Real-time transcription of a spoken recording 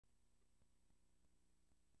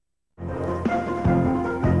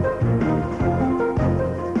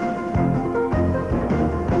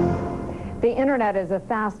The internet is a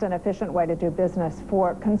fast and efficient way to do business.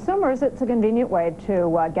 For consumers, it's a convenient way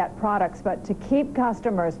to get products, but to keep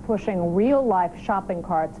customers pushing real-life shopping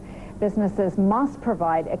carts, businesses must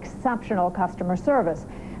provide exceptional customer service.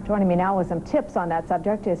 Joining me now with some tips on that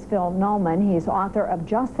subject is Phil Nolman. He's author of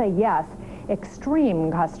Just Say Yes,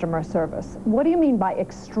 Extreme Customer Service. What do you mean by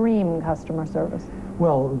extreme customer service?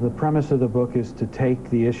 Well, the premise of the book is to take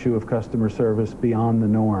the issue of customer service beyond the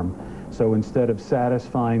norm. So instead of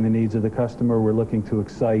satisfying the needs of the customer, we're looking to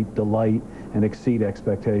excite, delight, and exceed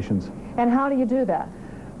expectations. And how do you do that?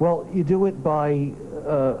 Well, you do it by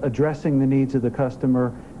addressing the needs of the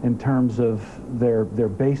customer in terms of their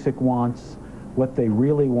basic wants, what they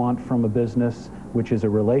really want from a business, which is a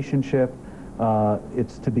relationship.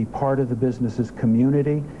 It's to be part of the business's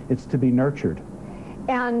community. It's to be nurtured.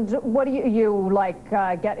 And what do you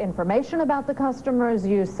get information about the customers?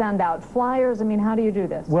 You send out flyers? I mean, how do you do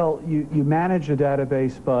this? Well, you manage a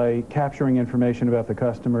database by capturing information about the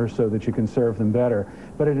customers so that you can serve them better.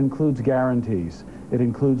 But it includes guarantees. It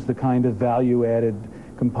includes the kind of value-added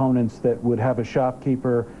components that would have a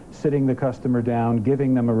shopkeeper sitting the customer down,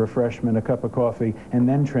 giving them a refreshment, a cup of coffee, and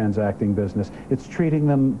then transacting business. It's treating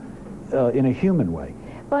them in a human way.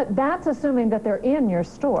 But that's assuming that they're in your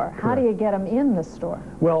store. How do you get them in the store?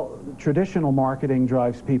 Well, traditional marketing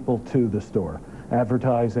drives people to the store,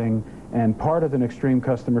 advertising, and part of an extreme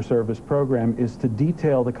customer service program is to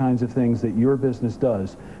detail the kinds of things that your business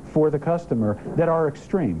does for the customer that are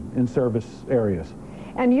extreme in service areas.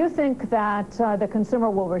 And you think that the consumer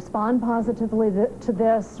will respond positively to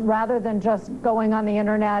this rather than just going on the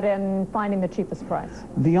internet and finding the cheapest price?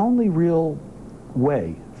 The only real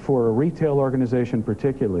way for a retail organization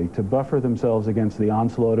particularly to buffer themselves against the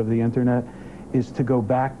onslaught of the internet is to go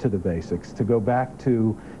back to the basics, to go back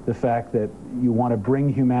to the fact that you want to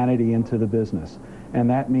bring humanity into the business. And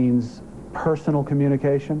that means personal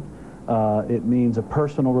communication. It means a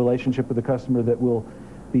personal relationship with the customer that will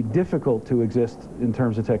be difficult to exist in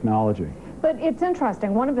terms of technology. But it's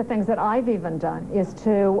interesting. One of the things that I've even done is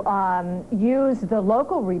to use the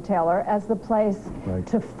local retailer as the place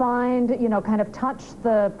to find, kind of touch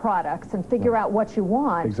the products and figure out what you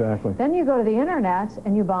want. Exactly. Then you go to the internet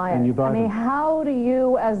and you buy it. And you buy I mean, them. how do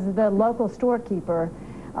you, as the local storekeeper,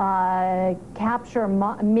 capture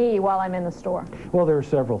me while I'm in the store? Well, there are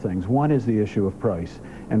several things. One is the issue of price.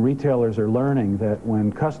 And retailers are learning that when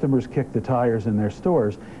customers kick the tires in their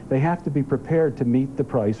stores, they have to be prepared to meet the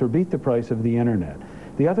price or beat the price of the internet.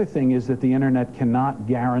 The other thing is that the internet cannot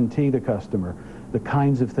guarantee the customer the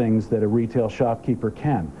kinds of things that a retail shopkeeper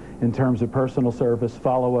can in terms of personal service,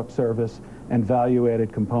 follow-up service, and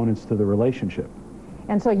value-added components to the relationship.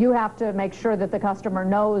 And so you have to make sure that the customer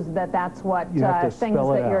knows that that's what things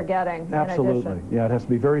that you're getting. Absolutely. Yeah, it has to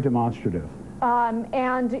be very demonstrative.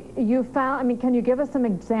 And you found, can you give us some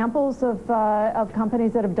examples of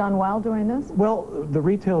companies that have done well doing this? Well, the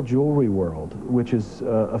retail jewelry world, which is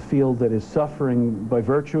a field that is suffering by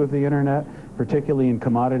virtue of the internet, particularly in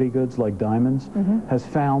commodity goods like diamonds, has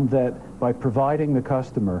found that by providing the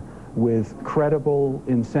customer with credible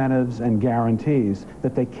incentives and guarantees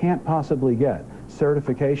that they can't possibly get,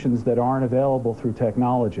 certifications that aren't available through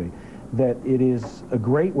technology, that it is a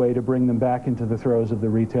great way to bring them back into the throes of the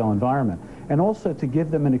retail environment, and also to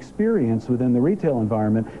give them an experience within the retail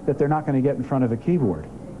environment that they're not going to get in front of a keyboard.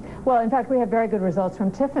 Well, in fact, we have very good results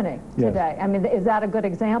from Tiffany today. I mean, is that a good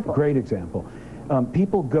example? Great example.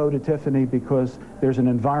 People go to Tiffany because there's an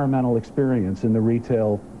environmental experience in the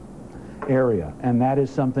retail area, and that is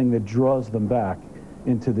something that draws them back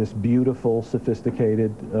into this beautiful,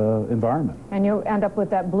 sophisticated environment. And you end up with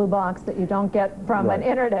that blue box that you don't get from an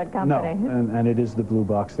internet company. No, and it is the blue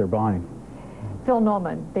box they're buying. Phil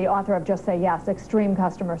Nolman, the author of Just Say Yes, Extreme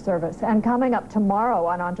Customer Service. And coming up tomorrow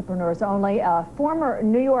on Entrepreneurs Only, a former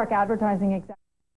New York advertising executive